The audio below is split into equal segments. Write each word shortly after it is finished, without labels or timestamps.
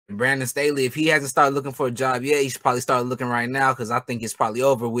Brandon Staley, if he hasn't started looking for a job yet, he should probably start looking right now because I think it's probably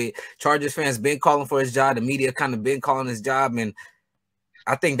over with. Chargers fans been calling for his job. The media kind of been calling his job, and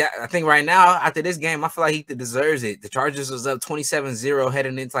I think right now after this game, I feel like he deserves it. The Chargers was up 27-0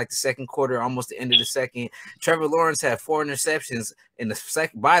 heading into like the second quarter, almost the end of the second. Trevor Lawrence had 4 interceptions in the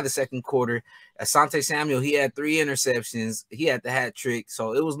by the second quarter. Asante Samuel, he had 3 interceptions. He had the hat trick.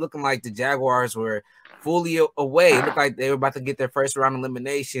 So it was looking like the Jaguars were fully away. It looked like they were about to get their first round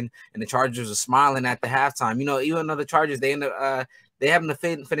elimination, and the Chargers were smiling at the halftime. You know, even though the Chargers, they ended up they happened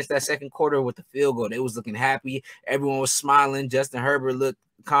to finish that second quarter with the field goal. They was looking happy. Everyone was smiling. Justin Herbert looked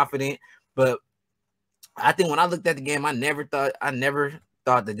confident. But I think when I looked at the game, I never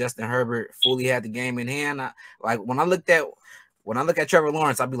thought that Justin Herbert fully had the game in hand. When I look at Trevor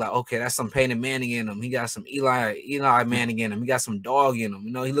Lawrence, I'd be like, okay, that's some Peyton Manning in him. He got some Eli Manning in him. He got some dog in him.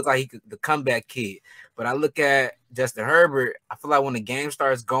 You know, he looked like the comeback kid. But I look at Justin Herbert, I feel like when the game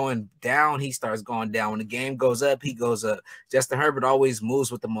starts going down, he starts going down. When the game goes up, he goes up. Justin Herbert always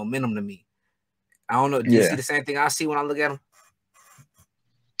moves with the momentum to me. I don't know. Do you see the same thing I see when I look at him?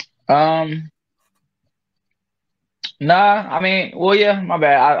 Nah, I mean, well, yeah, my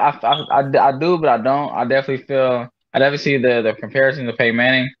bad. I do, but I don't. I definitely see the comparison to Peyton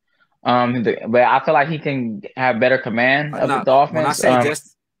Manning. But I feel like he can have better command of the offense. When I say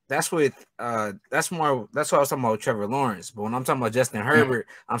that's what I was talking about with Trevor Lawrence. But when I'm talking about Justin Herbert,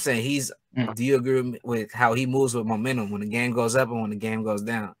 I'm saying do you agree with how he moves with momentum when the game goes up and when the game goes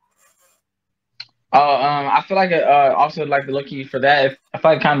down? I feel like also like the looking for that. I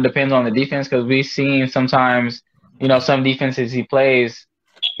feel like it kind of depends on the defense because we've seen sometimes, you know, some defenses he plays,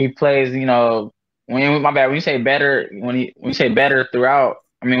 you know, when you say better, when you say better throughout,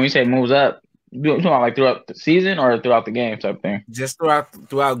 I mean, when you say moves up, you talking about like throughout the season or throughout the game type thing? Just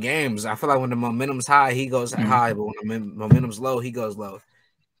throughout games. I feel like when the momentum's high, he goes high, but when the momentum's low, he goes low.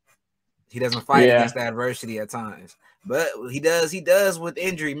 He doesn't fight against the adversity at times. But he does with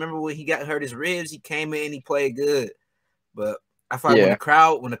injury. Remember when he got hurt his ribs, he came in and he played good. But I feel like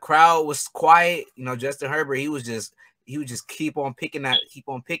when the crowd was quiet, you know, Justin Herbert, he would just keep on picking on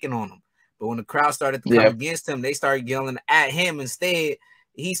him. But when the crowd started to come against him, they started yelling at him instead.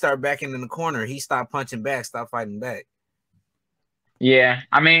 He started backing in the corner. He stopped punching back, stopped fighting back. Yeah,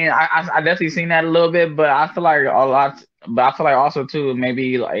 I mean, I definitely seen that a little bit, but I feel like also too,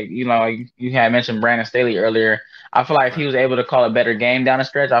 maybe like, you know, like you had mentioned Brandon Staley earlier. I feel like if he was able to call a better game down the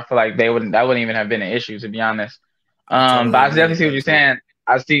stretch, I feel like that wouldn't even have been an issue, to be honest. But I definitely see what you're saying.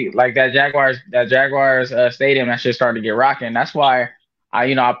 I see like that Jaguars stadium, that shit started to get rocking. That's why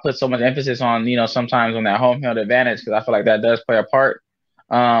I put so much emphasis on, you know, sometimes on that home field advantage, because I feel like that does play a part.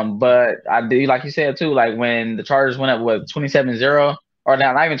 But I do, like you said too, like when the Chargers went up with 27-0, or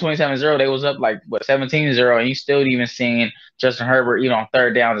not even 27-0, they was up like 17-0, and you still even seen Justin Herbert, you know, on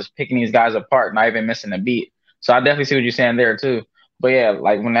third down just picking these guys apart, not even missing a beat. So I definitely see what you're saying there too. But yeah,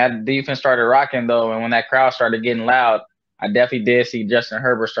 like when that defense started rocking though, and when that crowd started getting loud, I definitely did see Justin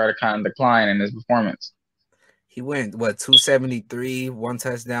Herbert started kind of decline in his performance. He went 273, 1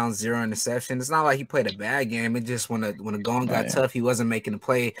 touchdown, 0 interception. It's not like he played a bad game. It just when the going got tough, he wasn't making the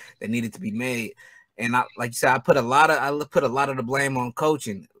play that needed to be made. And like you said, I put a lot of the blame on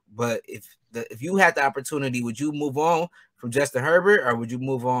coaching. But if you had the opportunity, would you move on from Justin Herbert or would you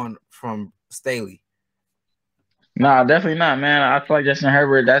move on from Staley? No, definitely not, man. I feel like Justin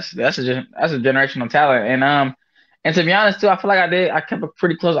Herbert, that's a generational talent, and to be honest too, I feel like I kept a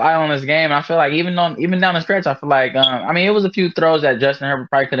pretty close eye on this game. I feel like even down the stretch, I feel like I mean, it was a few throws that Justin Herbert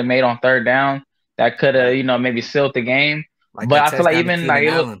probably could have made on third down that could have, you know, maybe sealed the game. Like but I feel like even like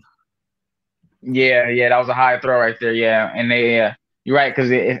that was a high throw right there. Yeah, and you're right,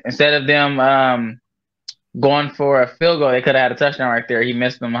 because instead of them going for a field goal, they could have had a touchdown right there. He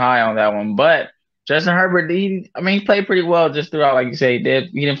missed them high on that one, but Justin Herbert, he played pretty well just throughout. Like you say, he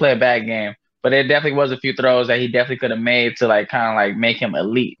didn't play a bad game, but there definitely was a few throws that he definitely could have made to like kind of like make him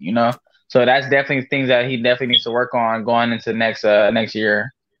elite, you know. So that's definitely things that he definitely needs to work on going into next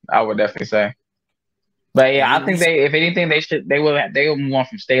year. I would definitely say. But yeah, I think if anything, they will move on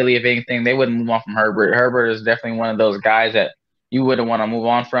from Staley. If anything, they wouldn't move on from Herbert. Herbert is definitely one of those guys that you wouldn't want to move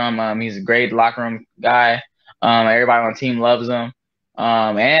on from. He's a great locker room guy. Everybody on the team loves him.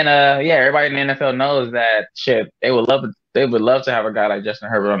 Everybody in the NFL knows that shit. They would love to have a guy like Justin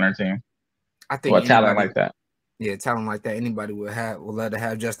Herbert on their team. I think talent like that. Yeah, talent like that, anybody would love to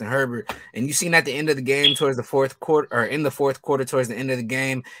have Justin Herbert. And you seen at the end of the game, towards the fourth quarter, towards the end of the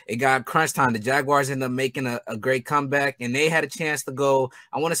game, it got crunch time. The Jaguars ended up making a great comeback, and they had a chance to go.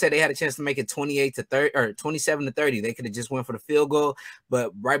 I want to say they had a chance to make it 28-30 or 27-30. They could have just went for the field goal,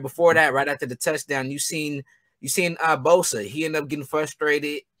 but right before that, right after the touchdown, you seen You seen Bosa, he ended up getting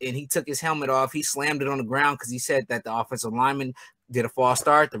frustrated and he took his helmet off. He slammed it on the ground because he said that the offensive lineman did a false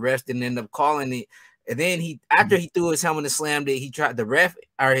start. The refs didn't end up calling it. And then after he threw his helmet and slammed it, he tried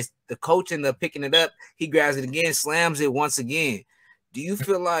the coach ended up picking it up. He grabs it again, slams it once again. Do you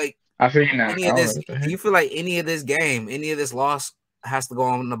feel like any of this? Do you feel like any of this game, any of this loss has to go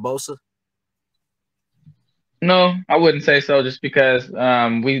on the Bosa? No, I wouldn't say so. Just because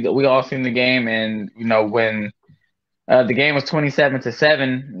we all seen the game, and when the game was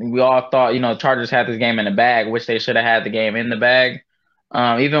 27-7, we all thought Chargers had this game in the bag, which they should have had the game in the bag.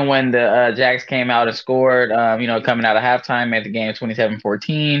 Even when the Jags came out and scored, coming out of halftime, made the game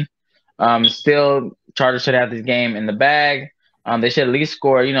 27-14. Still, Chargers should have this game in the bag. They should at least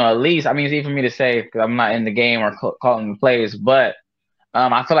score, at least. I mean, it's easy for me to say because I'm not in the game or calling the plays, but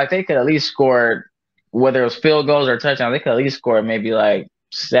I feel like they could at least score, whether it was field goals or touchdowns, they could at least score maybe like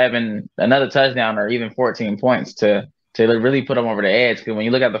another touchdown or even 14 points to really put them over the edge. Because when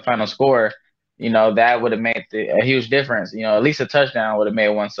you look at the final score, that would have made a huge difference. At least a touchdown would have made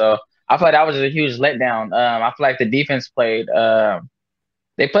one. So I feel like that was just a huge letdown. I feel like the defense played.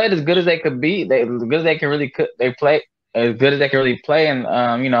 They played as good as they could be. As good as they can really. They played as good as they could really play. And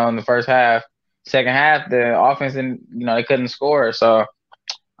in the first half, second half, the offense and they couldn't score. So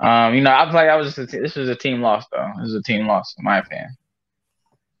I feel like this was a team loss though. This was a team loss in my opinion.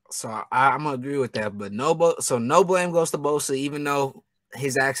 So I'm gonna agree with that, but no blame goes to Bosa, even though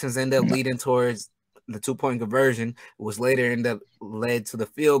his actions end up leading towards the 2-point conversion, was later led to the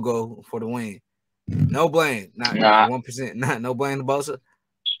field goal for the win. No blame, not 1%. No blame to Bosa.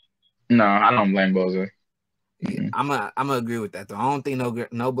 No, I don't blame Bosa. Yeah, I'm gonna agree with that though. I don't think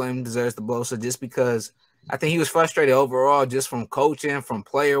no blame deserves to Bosa just because I think he was frustrated overall, just from coaching, from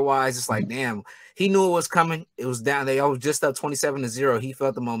player wise. It's like, damn, he knew it was coming. It was down. They was just up 27-0. He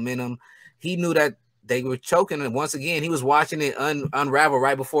felt the momentum. He knew that they were choking, and once again, he was watching it unravel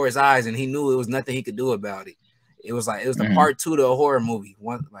right before his eyes, and he knew it was nothing he could do about it. It was the part 2 to a horror movie.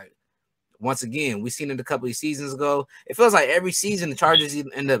 Once again, we seen it a couple of seasons ago. It feels like every season the Chargers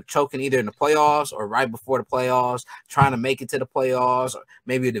end up choking either in the playoffs or right before the playoffs, trying to make it to the playoffs, or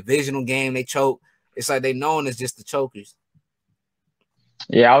maybe a divisional game they choke. It's like they known as just the chokers.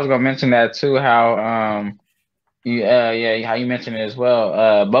 Yeah, I was gonna mention that too. How how you mentioned it as well.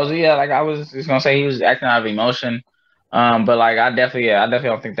 Bosa, yeah, like I was just gonna say he was acting out of emotion. But like I definitely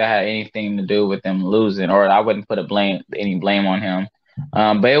don't think that had anything to do with them losing, or I wouldn't put any blame on him.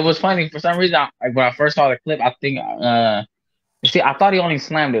 But it was funny for some reason. When I first saw the clip, I think I thought he only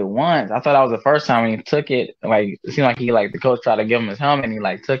slammed it once. I thought that was the first time when he took it. Like it seemed like the coach tried to give him his helmet and he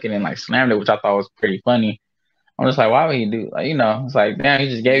took it and slammed it, which I thought was pretty funny. I'm just like, why would he do it's like, damn, he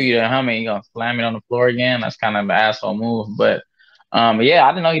just gave you the helmet, you gonna slam it on the floor again? That's kind of an asshole move. But yeah,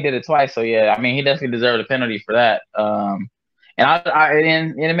 I didn't know he did it twice. So yeah, I mean he definitely deserved a penalty for that. And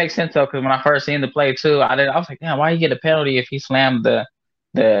it makes sense though, because when I first seen the play too, I was like, damn, why he get a penalty if he slammed the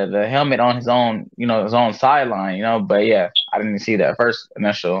helmet on his own, his own sideline, But yeah, I didn't see that first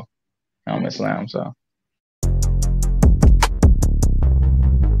initial helmet slam. So